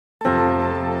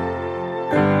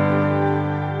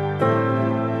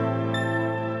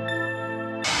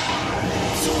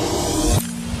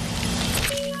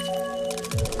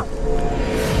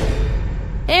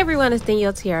everyone, it's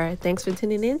Danielle Tiara. Thanks for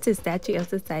tuning in to Statue of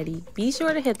Society. Be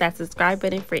sure to hit that subscribe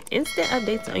button for instant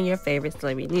updates on your favorite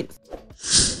celebrity news.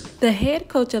 The head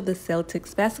coach of the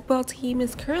Celtics basketball team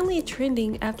is currently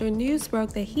trending after news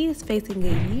broke that he is facing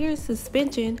a year's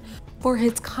suspension for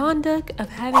his conduct of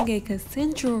having a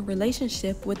consensual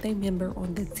relationship with a member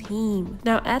on the team.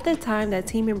 Now, at the time, that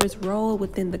team member's role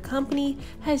within the company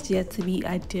has yet to be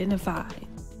identified.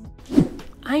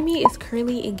 Amy is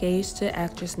currently engaged to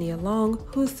actress Nia Long,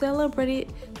 who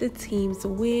celebrated the team's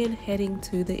win heading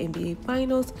to the NBA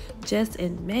Finals just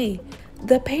in May.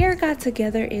 The pair got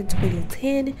together in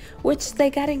 2010, which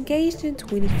they got engaged in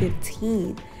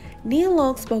 2015. Nia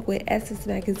Long spoke with Essence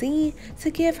magazine to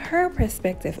give her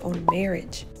perspective on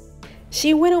marriage.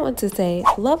 She went on to say,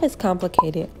 "Love is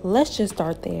complicated, let's just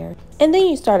start there. And then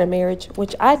you start a marriage,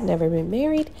 which I'd never been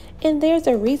married, and there's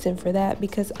a reason for that,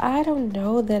 because I don't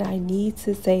know that I need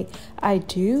to say I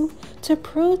do to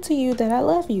prove to you that I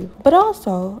love you. But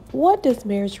also, what does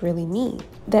marriage really mean?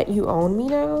 That you own me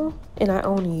now, and I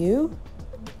own you?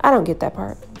 I don't get that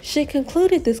part." She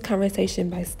concluded this conversation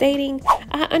by stating,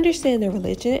 "I understand the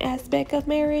religion aspect of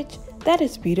marriage. That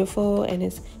is beautiful and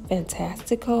it's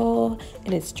fantastical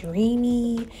and it's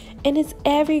dreamy and it's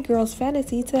every girl's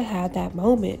fantasy to have that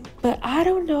moment. But I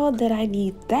don't know that I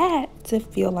need that to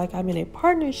feel like I'm in a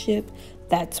partnership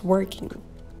that's working."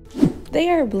 They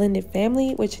are a blended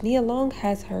family, which Nia Long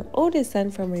has her oldest son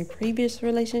from a previous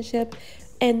relationship,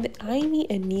 and Amy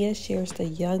and Nia shares the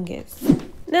youngest.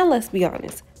 Now let's be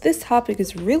honest, this topic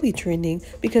is really trending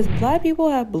because Black people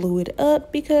have blew it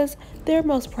up because their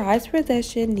most prized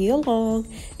possession, Nia Long,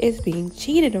 is being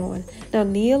cheated on. Now,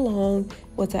 Nia Long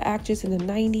was an actress in the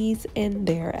 90s and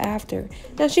thereafter.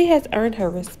 Now, she has earned her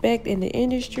respect in the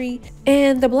industry,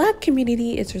 and the Black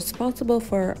community is responsible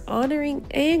for honoring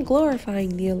and glorifying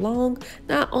Nia Long,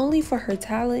 not only for her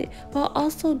talent, but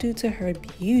also due to her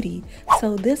beauty.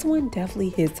 So this one definitely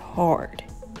hits hard.